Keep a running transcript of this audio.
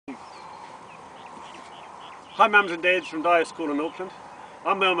Hi mums and dads from Diocesan in Auckland.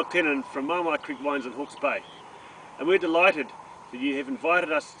 I'm Mel McLennan from Maumai Creek Wines in Hawke's Bay, and we're delighted that you have invited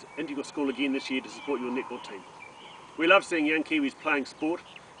us into your school again this year to support your netball team. We love seeing young Kiwis playing sport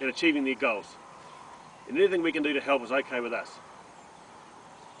and achieving their goals, and anything we can do to help is okay with us.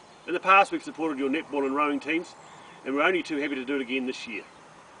 In the past we've supported your netball and rowing teams, and we're only too happy to do it again this year.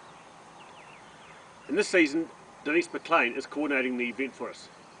 In this season, Denise McLean is coordinating the event for us,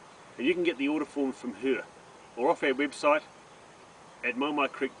 and you can get the order forms from her or off our website at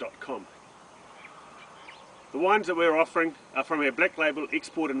maumaicreek.com. The wines that we're offering are from our Black Label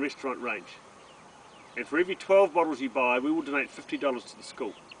export and restaurant range, and for every 12 bottles you buy we will donate $50 to the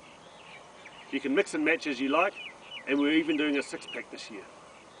school. You can mix and match as you like, and we're even doing a 6-pack this year.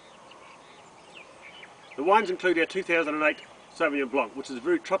 The wines include our 2008 Sauvignon Blanc, which is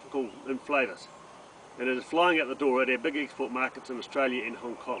very tropical in flavours, and it is flying out the door at our big export markets in Australia and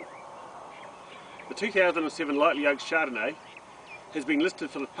Hong Kong. The 2007 Lightly Oaked Chardonnay has been listed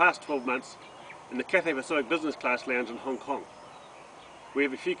for the past 12 months in the Cathay Pacific Business Class Lounge in Hong Kong. We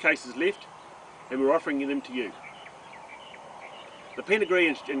have a few cases left and we're offering them to you. The Pinot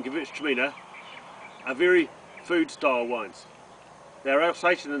Gris and Gewürztraminer are very food style wines. They are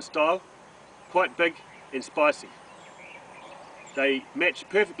Alsatian in style, quite big and spicy. They match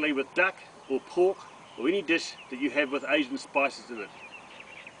perfectly with duck or pork or any dish that you have with Asian spices in it.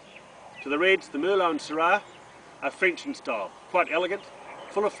 To the reds, the Merlot and Syrah are French in style, quite elegant,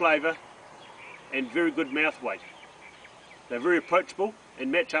 full of flavour and very good mouth weight. They're very approachable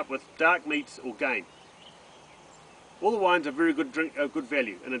and match up with dark meats or game. All the wines are very good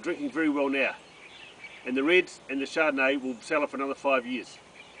value and are drinking very well now, and the reds and the Chardonnay will sell for another 5 years.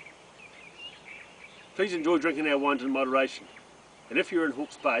 Please enjoy drinking our wines in moderation, and if you're in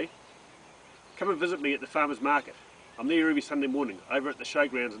Hawke's Bay, come and visit me at the Farmers Market. I'm there every Sunday morning over at the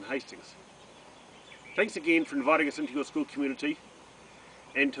showgrounds in Hastings. Thanks again for inviting us into your school community,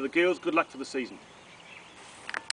 and to the girls, good luck for the season.